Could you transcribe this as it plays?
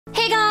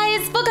Hey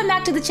guys, welcome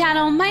back to the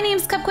channel. My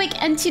name's Cupquake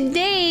and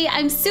today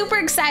I'm super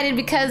excited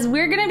because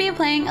we're gonna be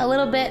playing a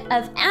little bit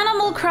of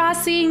Animal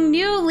Crossing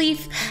New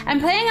Leaf. I'm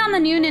playing on the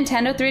new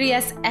Nintendo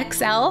 3DS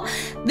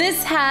XL.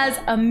 This has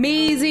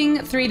amazing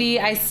 3D.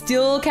 I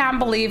still can't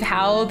believe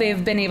how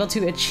they've been able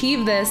to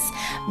achieve this.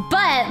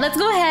 But let's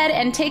go ahead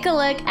and take a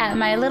look at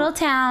my little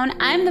town.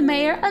 I'm the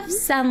mayor of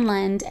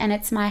Sunland and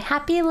it's my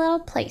happy little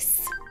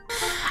place.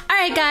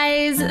 Alright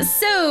guys,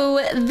 so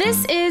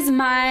this is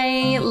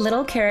my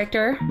little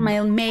character,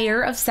 my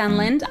mayor of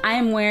Sunland. I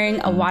am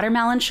wearing a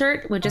watermelon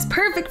shirt, which is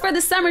perfect for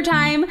the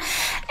summertime.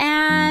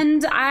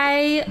 And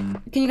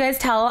can you guys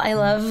tell I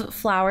love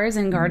flowers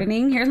and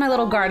gardening? Here's my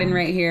little garden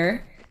right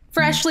here.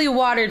 Freshly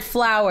watered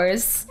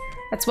flowers.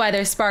 That's why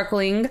they're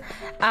sparkling.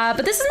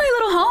 But this is my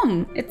little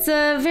home. It's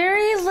a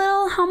very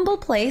little humble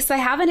place. I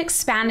haven't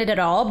expanded at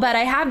all, but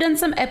I have done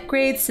some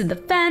upgrades to the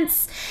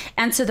fence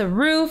and to the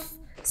roof.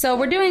 So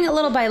we're doing it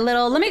little by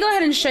little. Let me go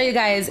ahead and show you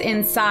guys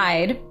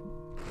inside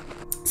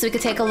so we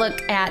could take a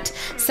look at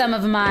some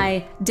of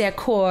my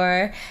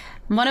decor.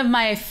 One of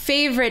my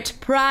favorite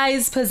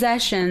prized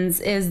possessions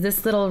is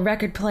this little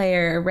record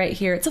player right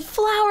here. It's a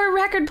flower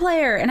record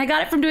player and I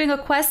got it from doing a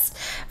quest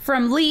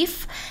from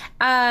Leaf.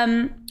 But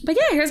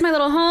yeah, here's my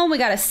little home. We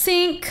got a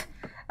sink,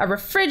 a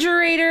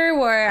refrigerator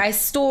where I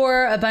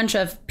store a bunch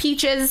of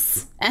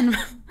peaches and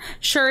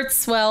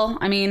shirts. Well,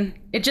 I mean,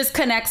 it just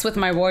connects with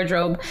my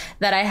wardrobe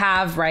that I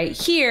have right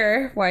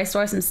here where I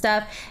store some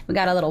stuff. We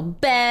got a little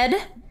bed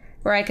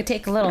where I could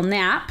take a little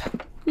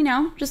nap, you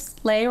know,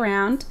 just lay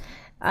around.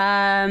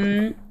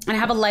 And I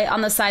have a light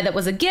on the side that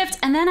was a gift.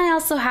 And then I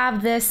also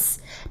have this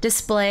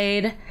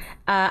displayed.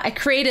 I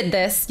created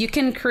this. You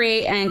can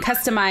create and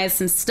customize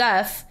some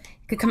stuff.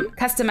 You can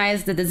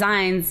customize the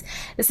designs.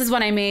 This is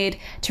what I made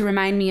to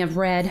remind me of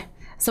Red.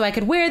 So I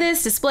could wear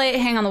this, display it,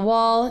 hang on the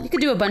wall. You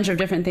could do a bunch of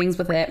different things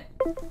with it.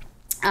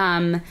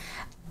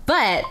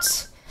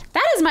 But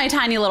that is my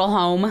tiny little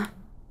home.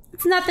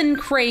 It's nothing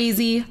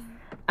crazy.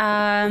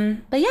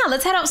 But yeah,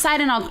 let's head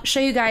outside and I'll show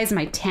you guys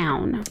my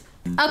town.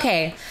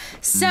 Okay,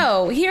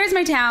 so here's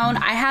my town.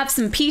 I have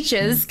some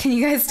peaches. Can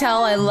you guys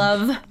tell I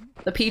love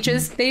the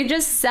peaches? They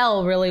just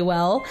sell really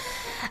well.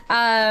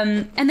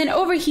 And then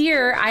over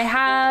here, I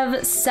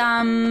have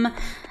some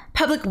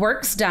public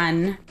works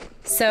done.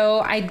 So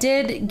I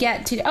did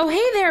get to, oh,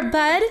 hey there,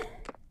 bud.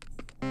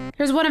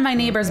 Here's one of my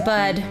neighbors,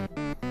 bud.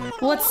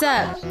 What's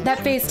up?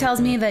 That face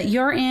tells me that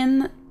you're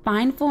in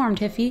fine form,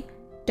 Tiffy.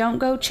 Don't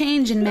go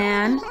changing,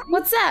 man.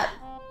 What's up?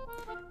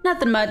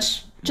 Nothing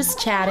much, just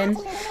chatting.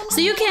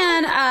 So you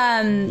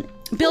can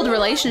build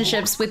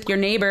relationships with your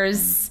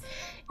neighbors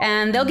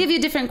and they'll give you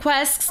different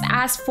quests,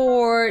 ask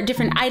for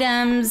different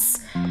items,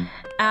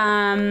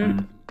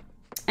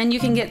 and you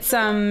can get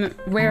some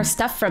rare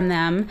stuff from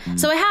them.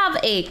 So I have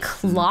a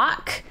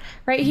clock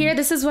right here.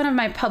 This is one of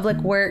my public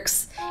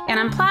works, and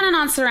I'm planning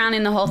on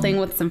surrounding the whole thing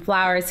with some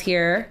flowers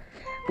here.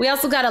 We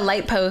also got a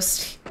light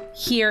post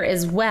here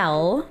as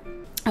well.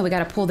 Oh, we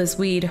gotta pull this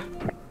weed.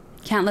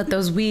 Can't let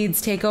those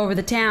weeds take over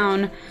the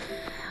town.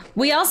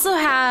 We also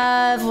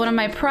have one of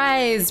my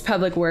prized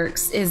public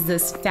works is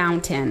this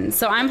fountain.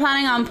 So I'm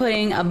planning on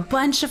putting a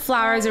bunch of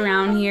flowers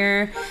around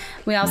here.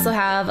 We also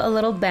have a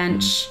little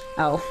bench.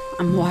 Oh,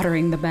 I'm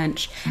watering the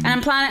bench. And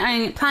I'm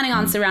planning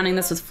on surrounding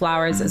this with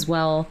flowers as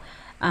well.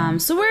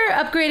 So we're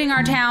upgrading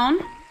our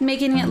town,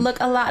 making it look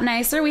a lot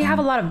nicer. We have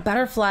a lot of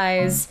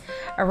butterflies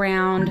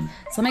around.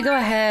 So let me go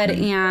ahead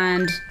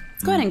and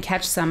let's go ahead and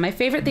catch some. My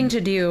favorite thing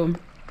to do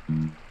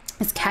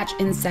is catch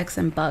insects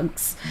and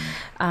bugs.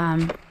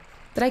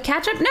 Did I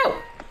catch him? No.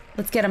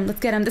 Let's get him.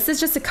 Let's get him. This is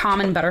just a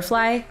common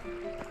butterfly.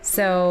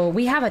 So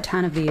we have a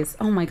ton of these.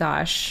 Oh my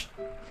gosh.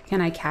 Can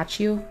I catch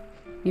you?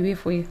 Maybe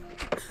if we...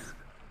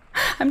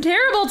 I'm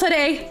terrible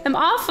today. I'm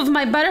off of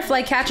my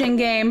butterfly catching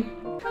game.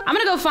 I'm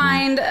gonna go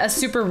find a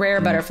super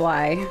rare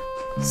butterfly.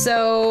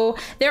 So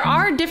there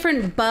are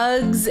different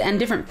bugs and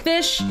different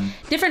fish,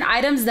 different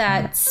items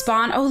that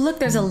spawn. Oh, look,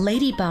 there's a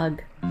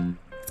ladybug.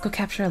 Let's go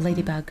capture a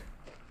ladybug.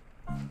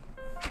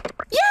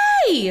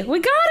 Yay! We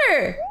got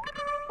her!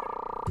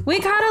 We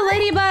caught a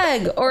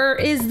ladybug, or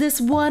is this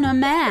one a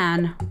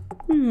man?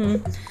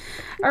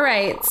 All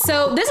right,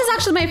 so this is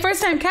actually my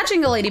first time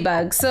catching a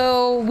ladybug.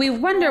 So we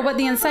wonder what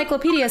the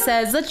encyclopedia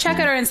says. Let's check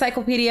out our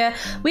encyclopedia.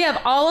 We have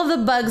all of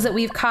the bugs that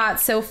we've caught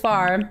so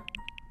far.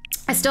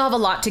 I still have a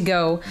lot to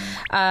go.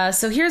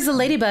 So here's the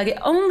ladybug. It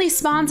only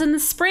spawns in the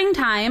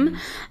springtime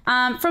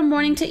from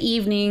morning to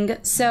evening.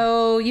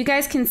 So you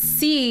guys can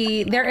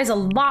see there is a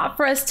lot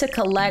for us to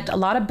collect, a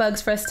lot of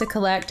bugs for us to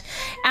collect.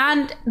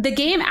 And the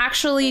game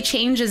actually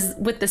changes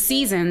with the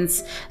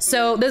seasons.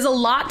 So there's a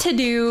lot to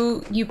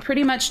do. You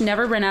pretty much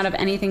never run out of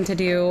anything to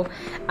do.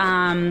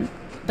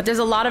 But there's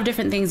a lot of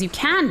different things you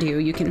can do.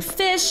 You can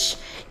fish,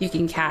 you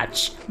can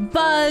catch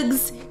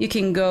bugs, you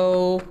can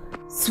go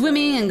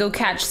swimming and go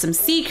catch some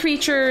sea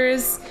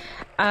creatures.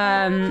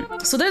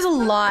 So there's a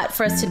lot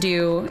for us to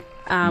do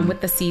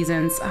with the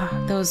seasons.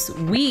 Oh, those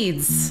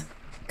weeds,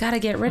 gotta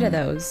get rid of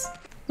those.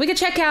 We could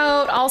check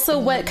out also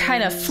what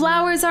kind of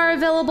flowers are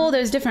available.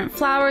 There's different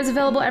flowers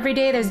available every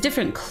day. There's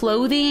different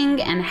clothing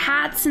and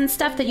hats and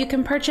stuff that you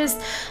can purchase.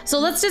 So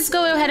let's just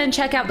go ahead and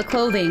check out the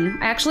clothing.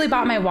 I actually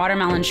bought my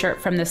watermelon shirt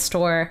from this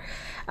store.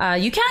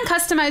 You can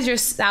customize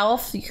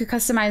yourself. You could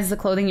customize the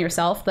clothing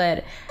yourself,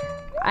 but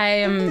I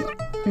am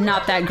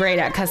not that great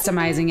at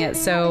customizing it,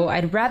 so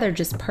I'd rather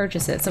just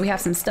purchase it. So we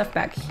have some stuff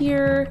back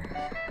here.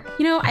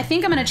 You know, I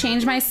think I'm gonna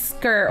change my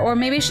skirt, or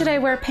maybe should I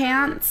wear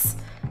pants?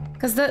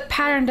 Because the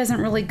pattern doesn't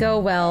really go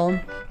well.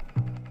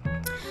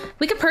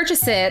 We could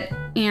purchase it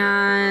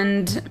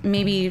and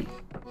maybe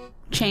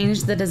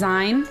change the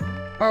design,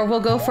 or we'll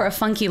go for a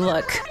funky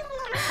look.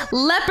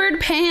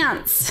 Leopard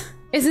pants.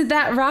 Isn't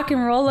that rock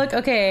and roll look?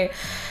 Okay,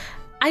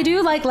 I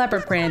do like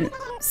leopard print,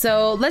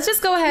 so let's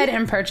just go ahead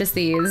and purchase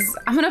these.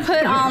 I'm gonna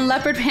put on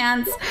leopard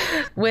pants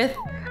with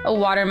a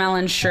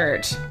watermelon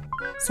shirt.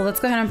 So let's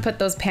go ahead and put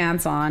those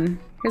pants on.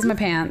 Here's my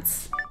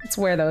pants. Let's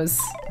wear those.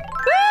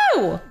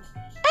 Woo!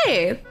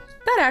 Hey,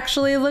 that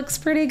actually looks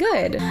pretty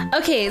good.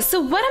 Okay, so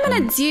what I'm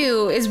gonna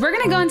do is we're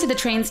gonna go into the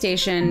train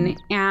station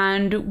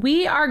and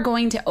we are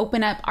going to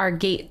open up our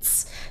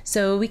gates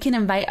so we can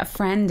invite a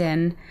friend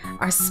in,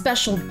 our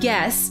special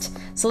guest.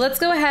 So let's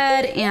go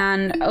ahead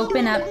and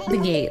open up the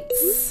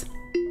gates.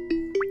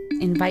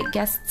 Invite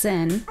guests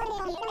in.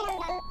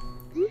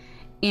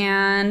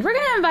 And we're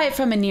gonna invite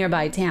from a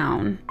nearby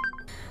town.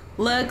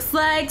 Looks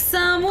like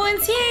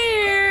someone's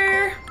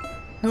here.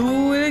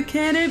 What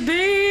can it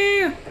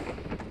be?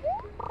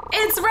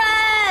 It's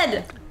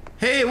Red!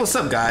 Hey, what's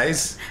up,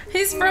 guys?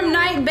 He's from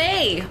Night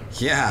Bay.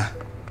 Yeah,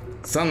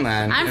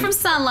 Sunland. I'm from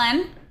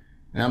Sunland.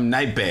 And I'm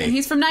Night Bay. And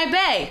he's from Night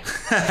Bay.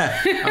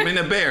 I'm in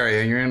the Bay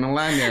Area, and you're in the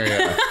land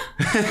area.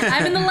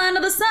 I'm in the land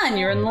of the sun.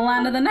 You're in the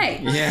land of the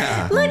night.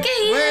 Yeah. Look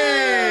at you!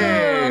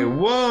 Hey,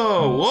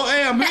 whoa, whoa,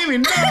 hey, I'm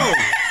leaving. No!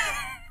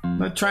 I'm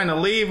not trying to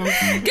leave.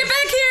 Get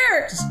back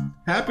here!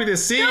 Happy to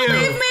see you. Don't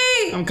leave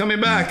me! I'm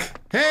coming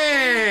back.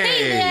 Hey!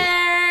 Hey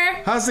there!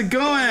 How's it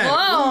going?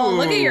 Whoa, Ooh.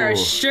 look at your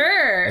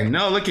shirt. And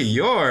no, look at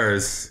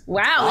yours.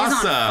 Wow, awesome.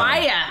 He's on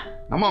fire.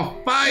 I'm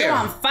on fire. You're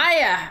on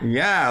fire.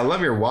 Yeah, I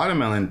love your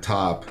watermelon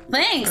top.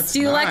 Thanks. That's Do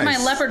you like my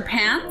nice. leopard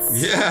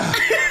pants? Yeah.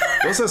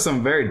 Those are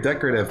some very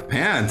decorative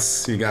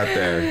pants you got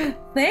there.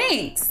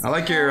 Thanks. I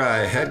like your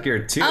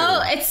headgear too.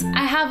 Oh, it's a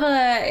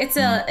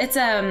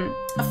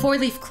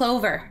 4-leaf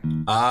clover.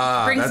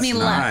 Ah, Brings that's me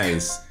luck.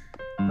 nice.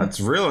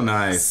 That's real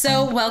nice.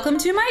 So welcome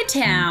to my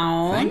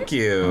town. Thank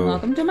you.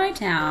 Welcome to my I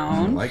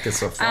town. like it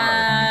so far.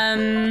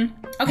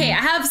 Okay, I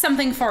have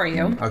something for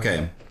you.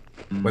 Okay.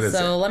 What is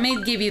So let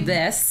me give you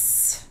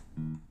this.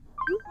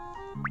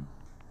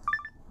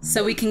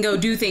 So we can go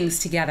do things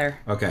together.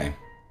 it? Okay.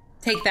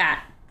 Take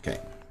that. Okay.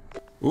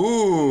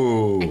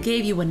 Ooh. I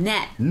gave you a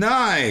net.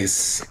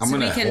 Nice. I'm So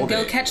gonna we can hold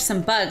go it. catch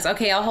some bugs.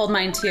 Okay, I'll hold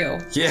mine too.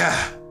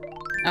 Yeah.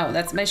 Oh,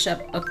 that's my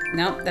ship. Oh,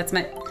 no, that's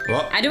my...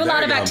 Well, I do a there lot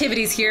you of go.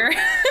 activities here.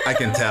 I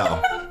can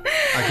tell.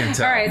 I can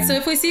tell. All right, so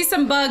if we see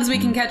some bugs, we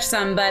can catch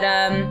some, but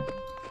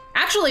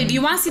actually, do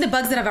you want to see the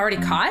bugs that I've already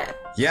caught?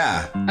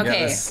 Yeah.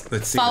 Okay, Yeah,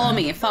 let's see follow that.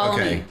 me, follow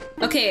Okay. me.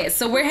 Okay,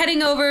 so we're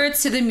heading over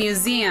to the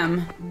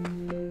museum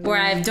where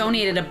I've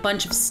donated a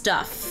bunch of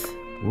stuff.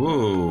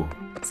 Ooh.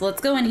 So let's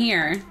go in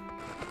here.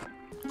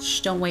 Shh,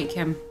 don't wake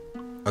him.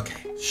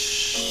 Okay.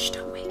 Shh,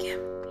 don't wake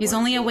him. He's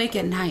only awake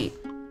at night.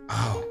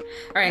 Oh.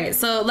 All right,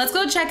 so let's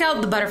go check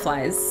out the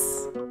butterflies.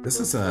 This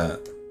is a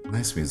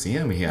nice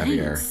museum you have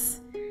here. Thanks.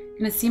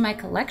 Gonna see my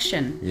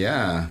collection.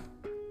 Yeah.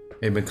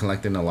 You've been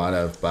collecting a lot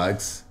of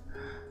bugs.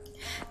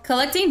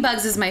 Collecting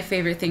bugs is my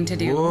favorite thing to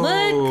do.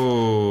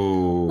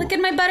 Whoa. Look at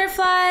my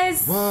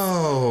butterflies.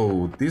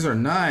 Whoa, these are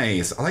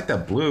nice. I like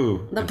that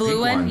blue. The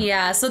blue pink one?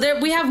 Yeah, so there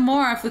we have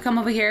more if we come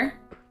over here.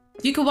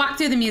 You could walk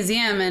through the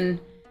museum and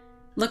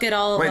look at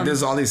all of Wait, them.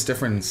 there's all these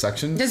different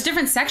sections? There's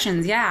different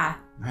sections, yeah.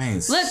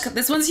 Nice. Look,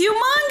 this one's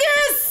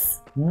humongous!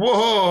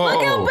 Whoa!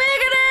 Look how big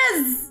it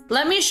is!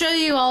 Let me show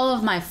you all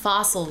of my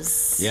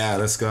fossils. Yeah,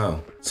 let's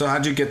go. So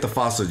how'd you get the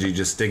fossils? Did you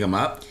just dig them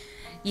up?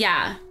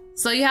 Yeah,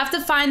 so you have to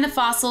find the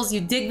fossils,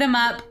 you dig them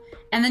up,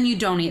 and then you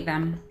donate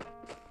them.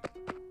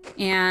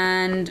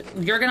 And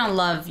you're gonna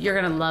love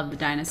the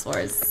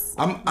dinosaurs.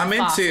 I'm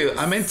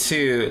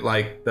into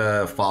like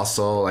the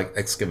fossil like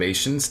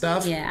excavation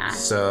stuff. Yeah.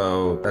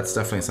 So that's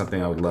definitely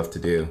something I would love to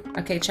do.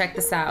 Okay, check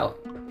this out.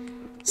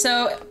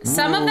 So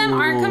some of them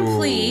aren't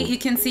complete, you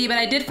can see, but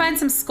I did find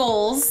some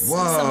skulls,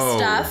 Whoa. some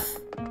stuff.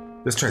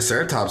 This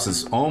Triceratops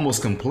is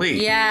almost complete.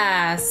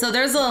 Yeah, so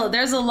there's a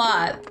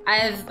lot. I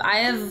have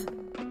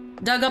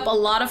dug up a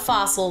lot of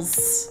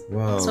fossils.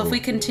 Whoa. So if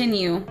we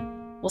continue,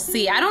 we'll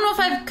see. I don't know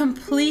if I've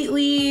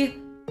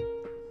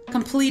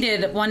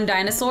completed one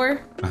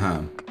dinosaur.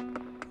 Uh-huh.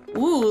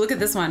 Ooh, look at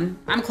this one.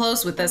 I'm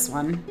close with this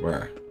one.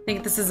 Where? I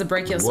think this is a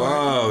brachiosaurus.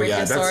 Whoa, yeah,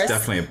 that's Brachiosaurus.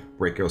 definitely a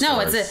brachiosaurus. No,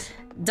 it's a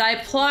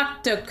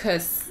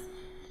Diplodocus.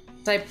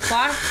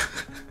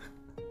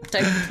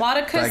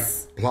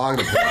 Diplodocus.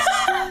 Platypus.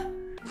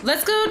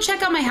 Let's go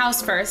check out my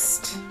house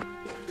first.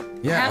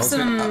 Yeah, have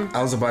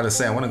I was about to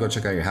say, I want to go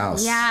check out your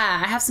house.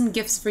 Yeah, I have some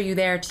gifts for you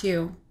there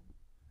too.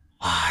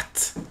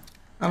 What?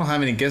 I don't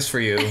have any gifts for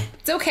you.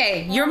 It's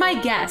okay. You're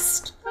my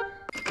guest.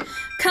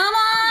 Come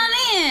on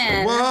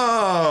in.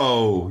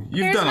 Whoa!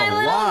 You've done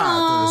a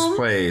lot to this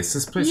place.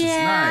 This place is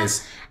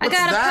nice. What's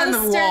that on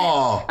the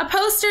wall? A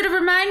poster to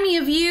remind me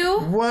of you.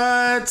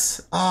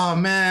 What? Oh,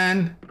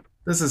 man.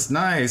 This is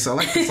nice. I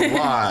like this a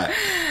lot.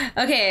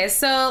 Okay,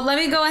 so let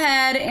me go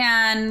ahead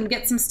and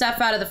get some stuff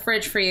out of the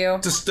fridge for you.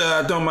 Just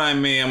don't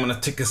mind me. I'm going to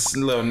take a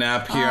little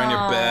nap here on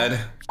your bed.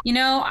 You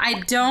know,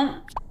 I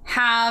don't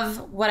have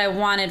what I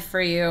wanted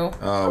for you.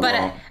 Oh, but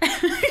well.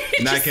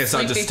 In that case,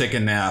 I'll just take a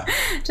nap.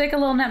 Take a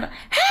little nap.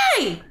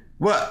 Hey!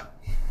 What?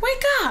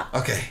 Wake up.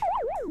 Okay.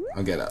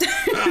 I'll get up.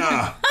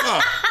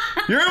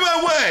 You're in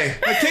my way.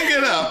 I can't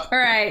get up. All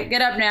right,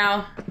 get up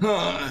now. All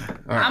right.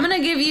 I'm gonna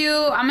give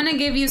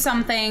you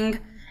something,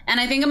 and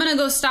I think I'm gonna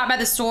go stop by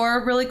the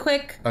store really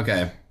quick.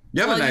 Okay.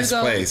 You have a nice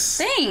place.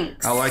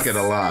 Thanks. I like it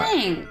a lot.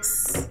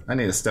 Thanks. I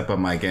need to step up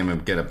my game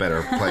and get a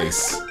better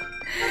place.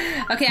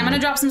 Okay, I'm gonna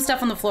drop some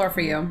stuff on the floor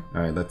for you.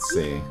 All right, let's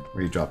see.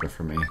 Where you drop it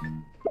for me?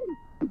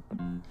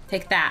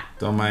 Take that.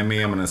 Don't mind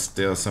me. I'm gonna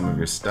steal some of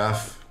your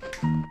stuff.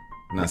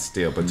 Not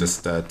steal, but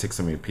just take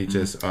some of your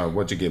peaches.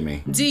 What'd you give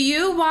me? Do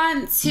you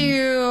want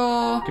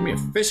to... Give me a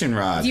fishing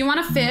rod. Do you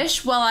want to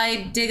fish while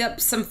I dig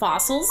up some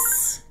fossils?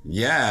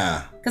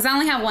 Yeah. Because I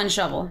only have one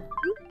shovel.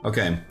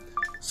 Okay.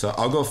 So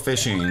I'll go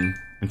fishing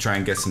and try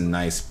and get some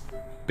nice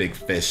big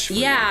fish for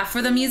you.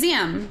 For the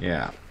museum.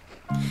 Yeah.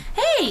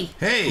 Hey!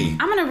 Hey!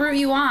 I'm gonna root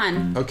you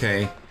on.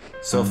 Okay.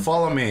 So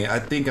follow me. I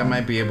think I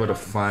might be able to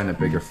find a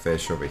bigger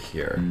fish over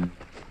here.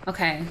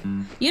 Okay.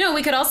 You know,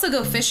 we could also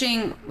go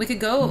fishing. We could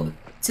go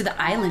to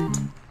the island.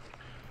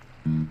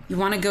 You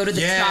want to go to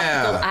the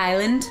tropical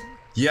island?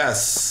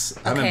 Yes.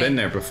 I haven't been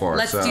there before.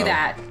 Let's do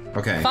that.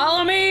 Okay.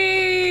 Follow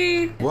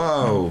me!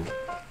 Whoa.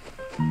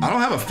 I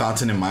don't have a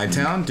fountain in my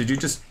town. Did you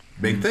just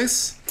make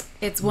this?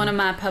 It's one of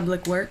my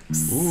public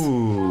works.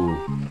 Ooh.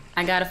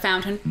 I got a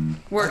fountain.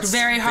 Worked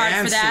very hard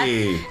for that.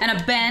 And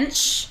a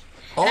bench.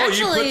 Oh, actually,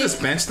 you put this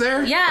bench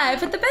there? Yeah, I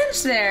put the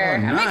bench there.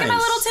 Oh, I'm making my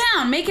little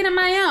town, making it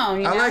my own.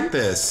 You know? I like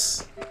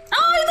this.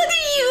 Oh, look at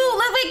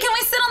you! Wait, can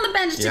we sit on the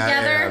bench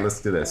together? Yeah,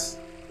 let's do this.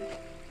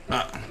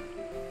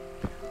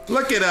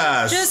 Look at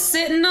us! Just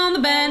sitting on the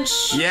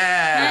bench.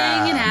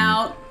 Yeah! Hanging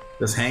out.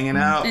 Just hanging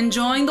out.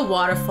 Enjoying the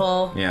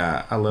waterfall.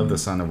 Yeah, I love the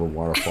sound of a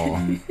waterfall.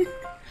 I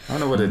don't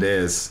know what it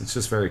is. It's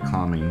just very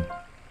calming.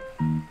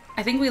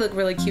 I think we look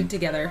really cute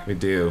together. We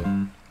do.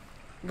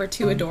 We're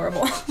too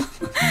adorable.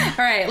 All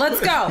right,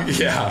 let's go.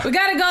 Yeah. We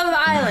gotta go to the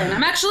island.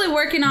 I'm actually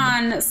working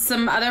on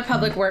some other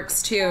public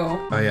works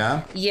too. Oh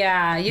yeah?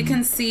 Yeah, you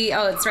can see.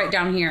 Oh, it's right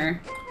down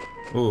here.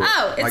 Ooh,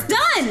 oh, it's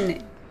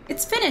done.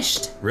 It's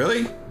finished.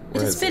 Really?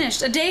 It is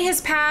finished. A day has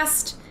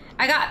passed.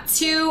 I got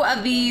 2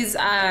 of these,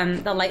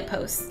 the light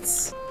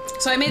posts.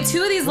 So I made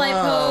 2 of these light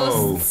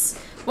posts.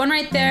 One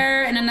right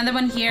there and another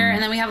one here,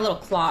 and then we have a little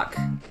clock.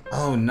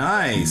 Oh,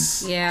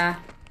 nice. Yeah.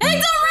 Hey,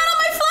 don't run on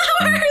my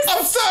flowers!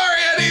 I'm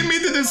sorry, I didn't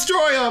mean to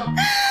destroy them.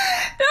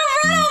 Don't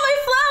run on my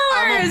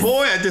flowers! I'm a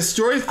boy, I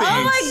destroy things.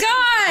 Oh my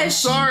gosh! I'm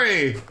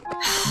sorry.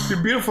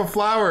 Your beautiful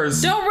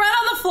flowers. Don't run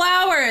on the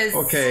flowers.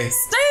 Okay.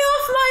 Stay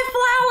off my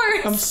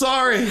flowers. I'm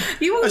sorry.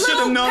 You I should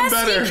have known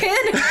better.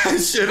 Kid. I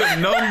should have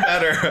known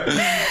better.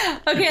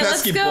 Okay,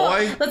 let's go.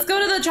 Boy. Let's go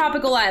to the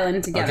tropical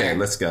island together. Okay,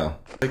 let's go.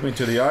 Take me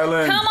to the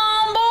island. Come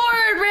on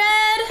board,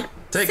 Red.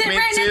 Take Sit me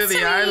right to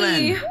the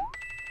island.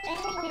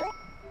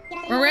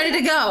 We're ready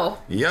to go.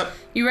 Yep.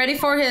 You ready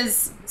for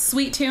his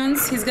sweet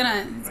tunes? He's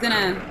gonna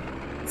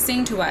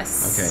sing to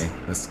us. Okay,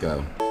 let's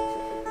go.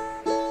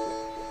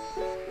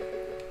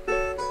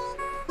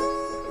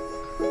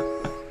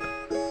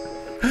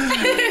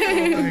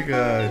 Oh my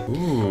god.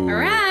 Ooh.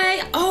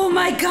 Alright. Oh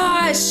my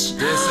gosh.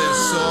 This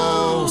is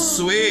so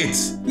sweet.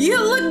 You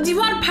look, do you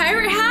want a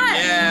pirate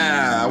hat?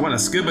 Yeah, I want a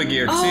scuba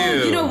gear too.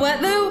 Oh, you know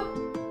what though?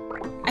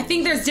 I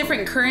think there's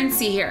different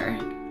currency here.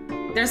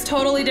 There's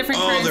totally different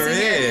currency here. Oh,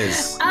 there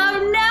is.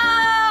 Oh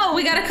no!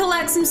 We gotta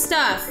collect some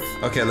stuff.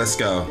 Okay, let's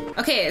go.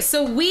 Okay,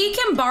 so we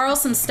can borrow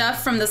some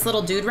stuff from this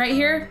little dude right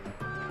here.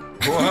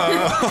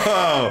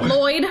 Whoa!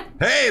 Lloyd.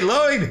 Hey,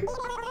 Lloyd!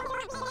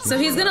 So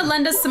he's gonna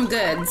lend us some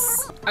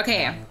goods.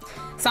 Okay,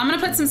 so I'm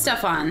gonna put some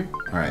stuff on.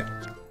 All right.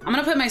 I'm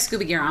gonna put my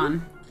scuba gear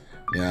on.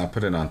 Yeah, I'll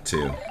put it on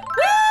too.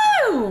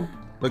 Woo!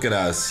 Look at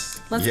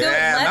us. Let's go.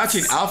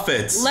 Matching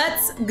outfits.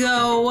 Let's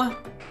go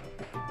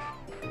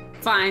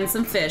find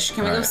some fish.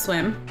 Can we go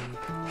swim?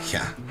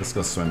 Yeah, let's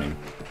go swimming.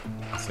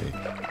 Let's see.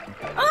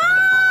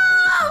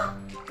 Ah!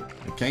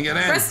 I can't get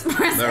in. Press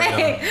there A.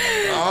 we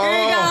go. Oh,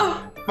 here we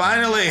go.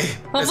 Finally.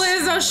 Hopefully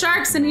there's no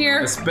sharks in here.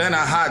 It's been a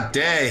hot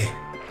day.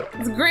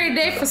 It's a great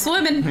day for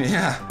swimming.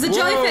 Yeah. It's a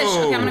jellyfish.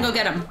 Okay, I'm gonna go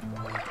get him.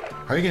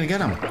 How are you gonna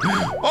get him?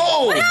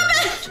 Oh! What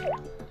happened?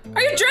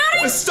 Are you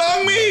drowning? It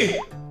stung me!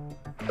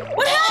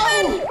 What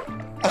happened?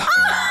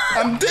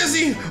 I'm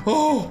dizzy.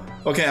 Oh.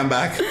 Okay, I'm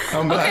back.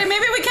 I'm back. Okay,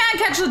 maybe we can't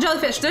catch the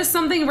jellyfish. There's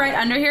something right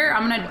under here.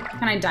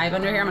 Can I dive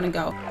under here? I'm gonna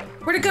go.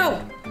 Where'd it go?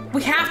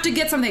 We have to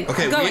get something.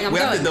 Okay, I'm going. we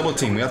have to double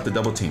team. We have to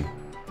double team.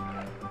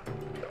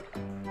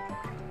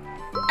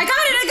 I got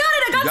it. I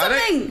got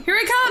something. Here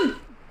I come.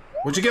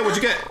 What'd you get?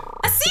 What'd you get?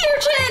 A sea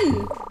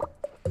urchin.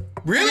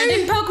 Really? And I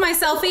didn't poke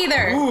myself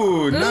either.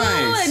 Ooh,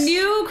 nice. A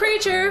new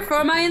creature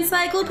for my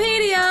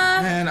encyclopedia.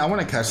 Man, I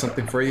want to catch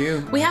something for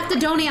you. We have to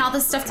donate all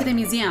this stuff to the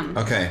museum.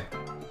 Okay.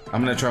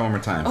 I'm going to try one more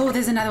time. Oh,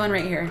 there's another one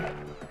right here.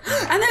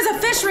 And there's a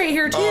fish right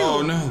here, too.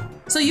 Oh, no.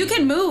 So you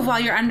can move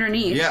while you're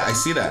underneath. Yeah, I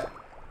see that.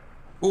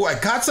 Ooh, I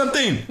caught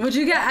something. What'd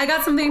you get? I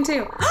got something,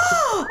 too.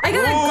 I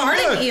got a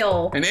garden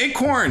eel. An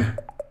acorn.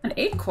 An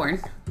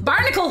acorn?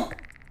 Barnacle.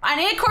 An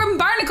acorn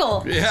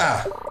barnacle.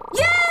 Yeah.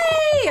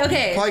 Yay!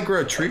 Okay. Probably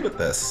grow a tree with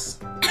this.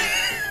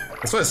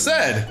 That's what it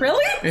said.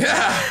 Really?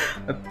 Yeah,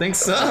 I think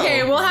so.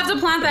 Okay, we'll have to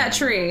plant that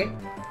tree.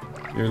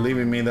 You're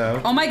leaving me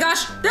though. Oh my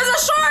gosh, there's a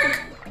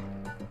shark!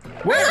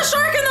 Where? There's a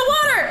shark in the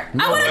water!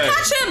 No I want to way.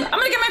 catch him! I'm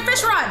gonna get my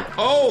fish rod!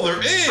 Oh, there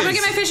is! I'm gonna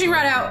get my fishing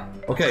rod out.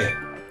 Okay.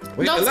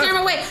 Wait, Don't scare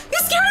him away. You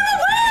scared him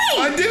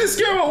away! I didn't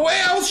scare him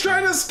away. I was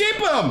trying to escape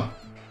him.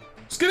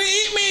 He's gonna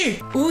eat me.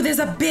 Ooh, there's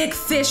a big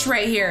fish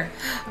right here.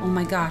 Oh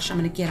my gosh, I'm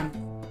gonna get him.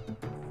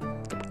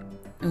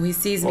 Oh, he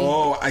sees me.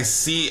 Oh, I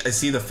see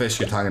the fish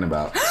you're talking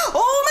about.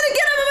 Oh, I'm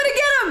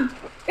gonna get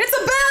him! It's a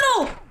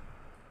battle!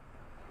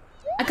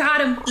 I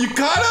got him. You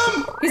caught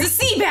him? He's a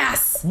sea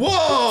bass.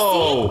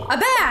 Whoa! A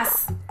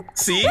bass.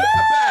 See? Woo!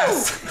 A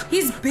bass.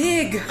 He's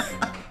big.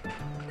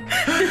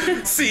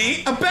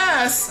 See? A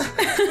bass.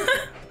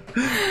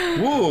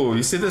 Whoa,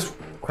 you see this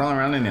crawling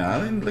around in the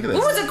island? Look at this.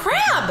 Ooh, it's a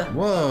crab.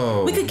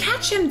 Whoa. We could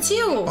catch him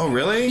too. Oh,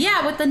 really?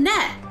 Yeah, with the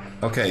net.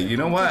 Okay, you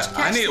know what?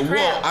 Catch the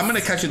crabs. I'm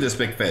gonna catch you this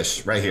big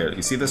fish right here.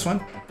 You see this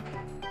one?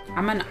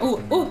 I'm gonna.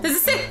 Ooh,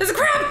 there's a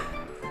crab.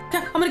 Okay,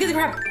 I'm gonna get the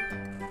crab.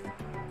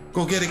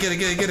 Go get it.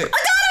 I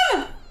got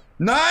him.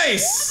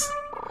 Nice!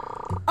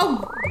 A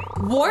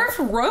wharf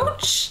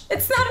roach?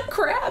 It's not a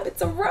crab.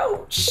 It's a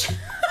roach.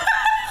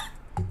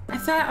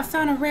 I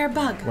found a rare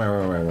bug. Where?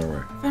 Right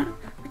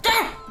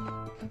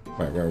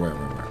there. Where?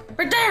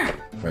 Right there.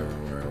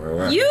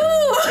 Where? You.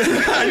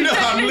 I know,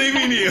 I'm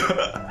leaving you.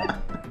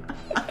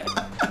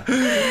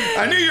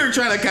 I knew you were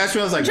trying to catch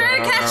me. I was like,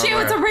 Trying to catch you.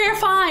 It's a rare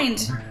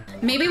find.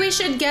 Maybe we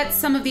should get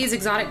some of these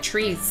exotic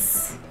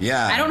trees.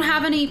 Yeah. I don't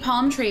have any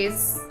palm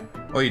trees.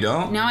 Oh, you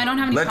don't? No, I don't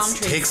have any palm Let's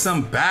trees. take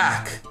some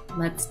back.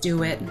 Let's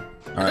do it.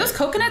 Are right. those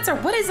coconuts or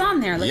what is on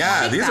there? Let's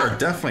Yeah, shake these that. are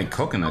definitely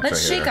coconuts Let's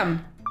right shake here.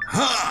 them.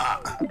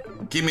 Ha!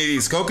 Give me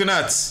these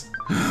coconuts.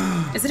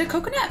 Is it a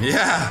coconut?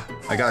 Yeah,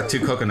 I got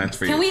 2 coconuts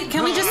for you.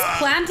 Can we just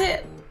plant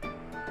it?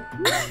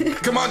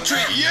 Come on, tree.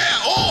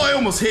 Yeah. Oh, I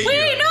almost hit you.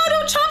 Wait, no,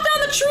 don't chop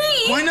down the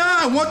tree. Why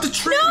not? I want the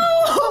tree.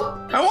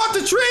 No. I want the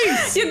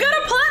trees. You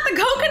gotta plant the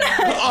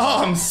coconut.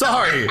 Oh, I'm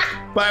sorry,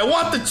 but I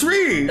want the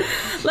tree.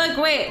 Look,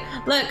 wait,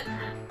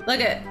 look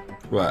at.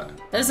 What?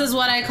 This is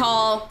what I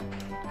call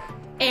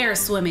air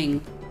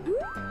swimming.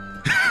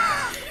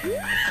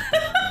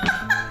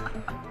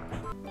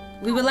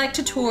 We would like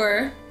to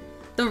tour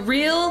the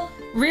Real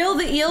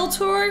the Eel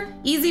tour,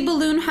 Easy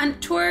Balloon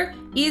Hunt tour,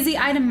 Easy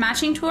Item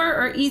Matching tour,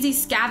 or Easy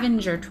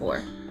Scavenger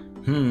tour.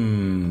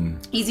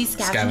 Easy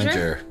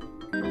Scavenger.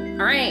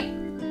 All right.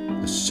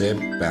 A ship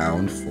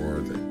bound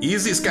for the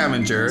Easy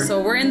Scavenger.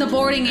 So we're in the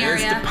boarding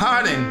Here's area. the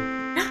potting.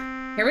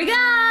 Here we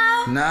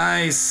go.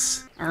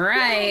 Nice. All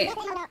right.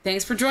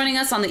 Thanks for joining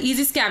us on the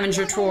Easy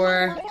Scavenger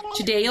tour.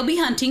 Today you'll be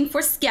hunting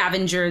for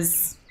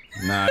scavengers.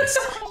 Nice.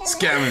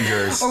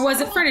 Scavengers. Or was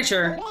it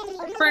furniture?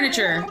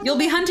 Furniture. You'll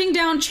be hunting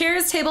down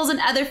chairs, tables, and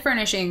other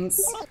furnishings.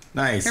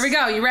 Nice. Here we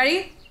go. You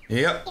ready?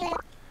 Yep.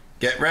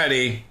 Get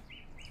ready.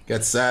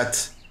 Get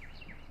set.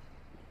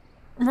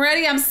 I'm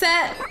ready. I'm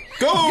set.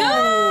 Go! Go!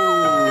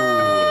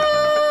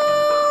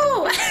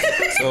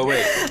 So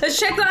wait. Let's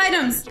check the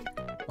items.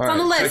 All on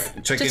the right,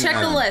 list. check To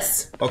check the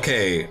list.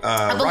 Okay,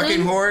 balloon?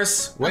 rocking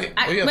horse. Wait,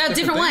 we you have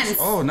different things? ones.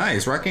 Oh,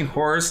 nice. Rocking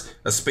horse,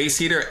 a space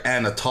heater,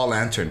 and a tall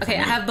lantern. Okay,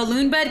 I have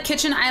balloon bed,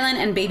 kitchen island,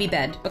 and baby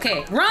bed.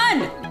 Okay,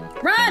 run!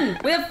 Run!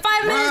 We have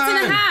 5 minutes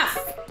and a half.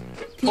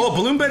 Oh,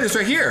 balloon bed is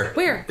right here.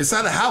 Where?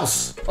 Inside the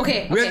house.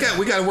 Okay. We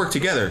got to work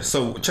together.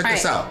 So check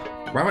this right.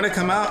 out. Right when I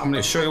come out, I'm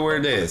gonna show you where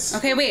it is.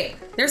 Okay, wait.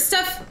 There's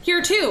stuff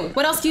here too.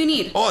 What else do you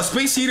need? Oh, a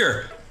space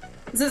heater.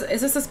 Is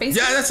this a space?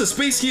 Yeah, that's a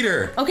space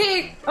heater.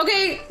 Okay.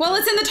 Well,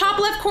 it's in the top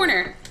left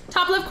corner.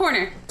 Top left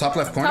corner. Top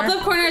left corner? Top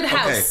left corner of the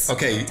house.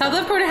 Okay. Top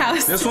left corner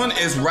house. This one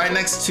is right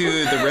next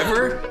to the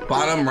river,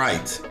 bottom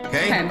right.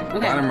 Okay?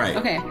 Bottom right.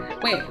 Okay.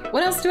 Wait,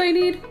 what else do I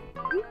need?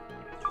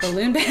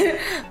 Balloon bed,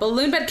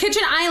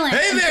 kitchen island.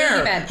 Hey and there!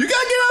 baby bed. You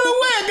gotta get out of the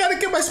way. I gotta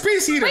get my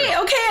space heater. Wait,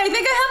 okay, I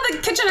think I have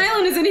the kitchen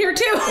island is in here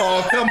too.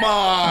 Oh, come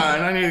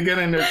on. I need to get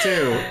in there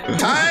too.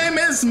 Time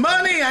is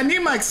money. I need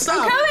my stuff.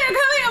 I'm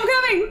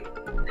coming.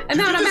 And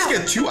Did now you I'm just out.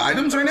 get 2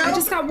 items right now? I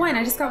just got one.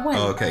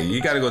 Oh, okay,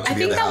 you gotta go to I the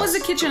think other that house. was a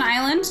kitchen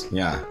island.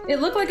 Yeah. It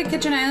looked like a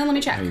kitchen island. Let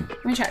me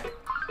check.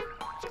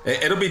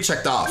 It'll be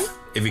checked off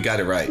if you got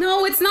it right.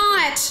 No, it's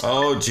not.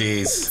 Oh,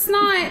 jeez. It's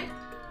not.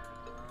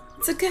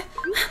 It's a good.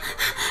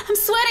 I'm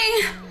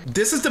sweating.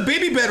 This is the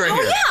baby bed right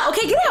here. Oh yeah.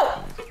 Okay, get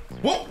out.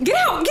 Whoa. Get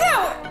out.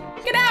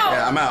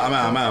 Yeah, I'm out.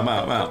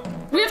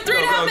 We have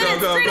 3.5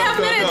 minutes. 3.5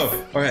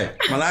 minutes. Okay,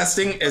 my last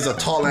thing is a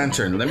tall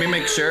lantern. Let me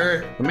make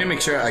sure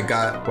I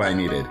got what I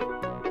needed.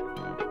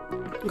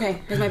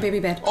 Okay, here's my baby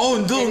bed. Oh,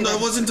 no, Baby that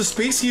bed. wasn't the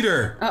space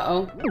heater.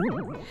 Uh-oh.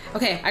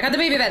 Okay, I got the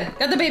baby bed.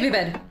 Got the baby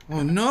bed.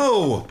 Oh,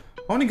 no.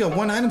 I only got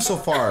one item so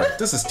far.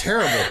 This is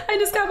terrible. I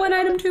just got one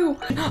item too.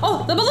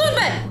 Oh, the balloon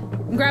bed.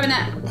 I'm grabbing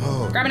that.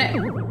 Oh. Grabbing it.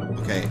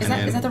 Okay.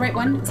 Is that the right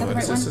one? Is that the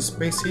right Is one? this a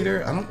space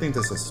heater? I don't think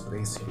this is a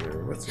space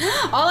heater. What's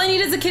this? All I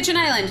need is a kitchen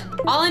island.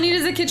 All I need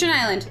is a kitchen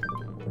island.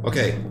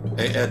 Okay.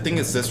 I think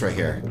it's this right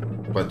here.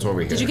 But it's over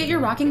here. Did you get your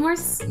rocking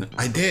horse?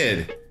 I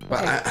did. But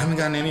Okay. I haven't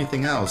gotten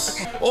anything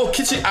else. Okay. Oh,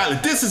 kitchen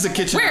island. This is a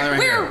kitchen island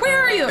right here.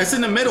 Where are you? It's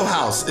in the middle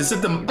house. It's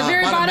at the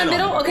Very bottom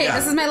middle? Okay, Yeah.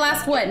 this is my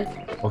last one.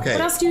 Okay.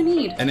 What else do you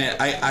need? And then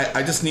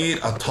I just need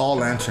a tall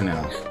lantern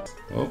now.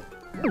 Oh.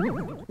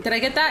 Did I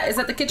get that? Is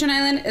that the kitchen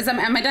island?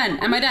 Am I done?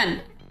 Am I done?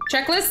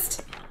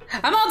 Checklist?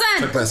 I'm all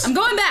done. Checklist. I'm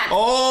going back.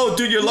 Oh,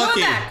 dude, you're Going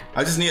lucky. back.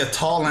 I just need a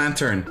tall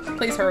lantern.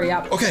 Please hurry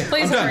up. Okay,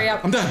 Please I'm done. hurry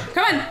up. I'm done.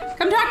 Come on.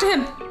 Come talk to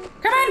him.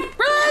 Come on. Run.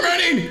 I'm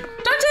running.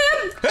 Talk to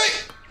him.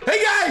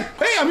 Hey, guy.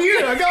 Hey, I'm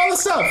here. I got all the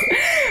stuff.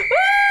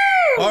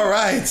 Woo! All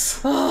right.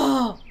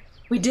 Oh,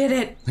 we did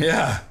it.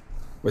 Yeah.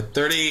 With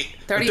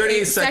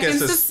 38 seconds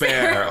to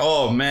spare.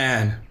 Oh,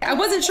 man. I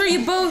wasn't sure you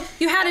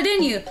had it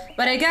in you,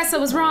 but I guess I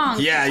was wrong.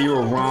 Yeah, you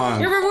were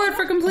wrong. Your reward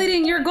for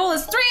completing your goal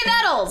is 3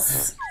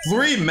 medals.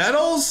 3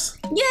 medals?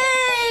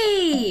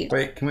 Yay!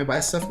 Wait, can we buy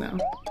stuff now?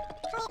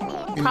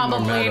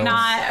 Probably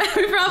not.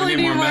 We probably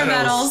We need need more more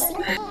medals.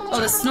 medals. Oh,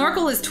 the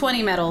snorkel is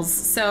 20 medals,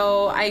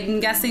 so I'm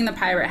guessing the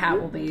pirate hat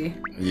will be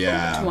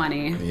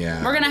 20.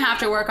 Yeah. We're gonna have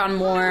to work on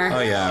more Oh,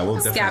 yeah. We'll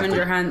definitely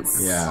scavenger have to-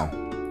 hunts. Yeah.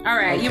 All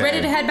right, you Okay.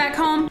 ready to head back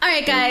home? All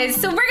right, guys,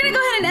 so we're gonna go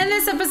ahead and end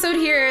this episode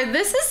here.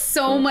 This is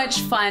so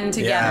much fun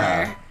together.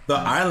 Yeah. The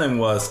island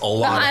was a The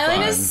lot of fun.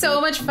 island is so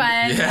much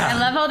fun. Yeah. I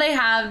love how they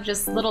have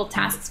just little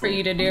tasks for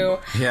you to do.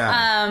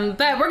 Yeah.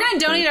 But we're gonna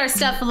donate our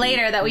stuff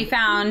later that we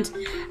found.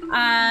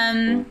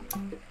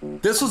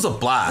 This was a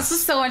blast. This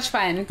was so much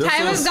fun. This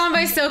Time has was- gone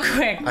by so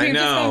quick. I We've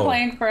just been know.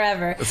 playing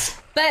forever.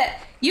 But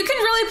you can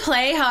really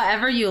play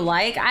however you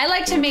like. I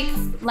like to make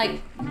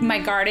like my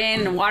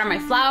garden and water my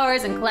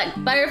flowers and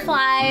collect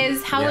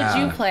butterflies. How would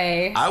you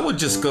play? I would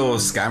just go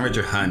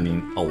scavenger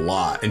hunting a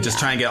lot and just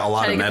try and get a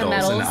lot Try of to get the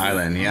medals in the medals.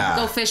 island. Yeah.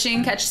 Go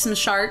fishing, catch some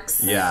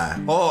sharks. Yeah.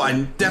 Oh, I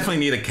definitely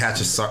need to catch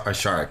a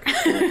shark.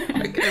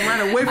 It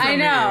ran away from me. I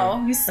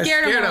know. You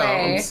scared him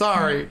away. I'm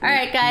sorry. All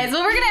right, guys.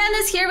 Well, we're going to end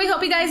this here. We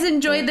hope you guys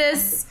enjoyed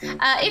this.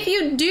 If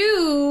you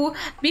do,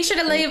 be sure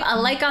to leave a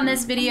like on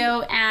this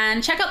video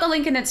and check out the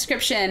link in the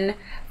description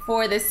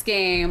for this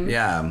game.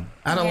 Yeah.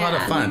 I had a lot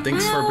of fun.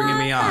 Thanks for bringing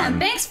me on.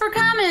 Thanks for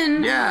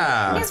coming.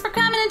 Yeah. Thanks for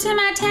coming into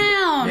my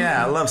town.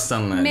 Yeah, I love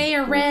Sunland.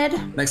 Mayor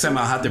Red. Next time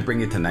I'll have to bring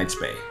you to Knight's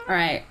Bay. All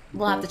right.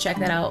 We'll have to check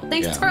that out.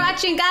 Thanks Yeah. for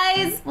watching,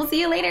 guys. We'll see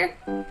you later.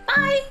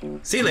 Bye.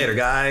 See you later,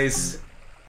 guys.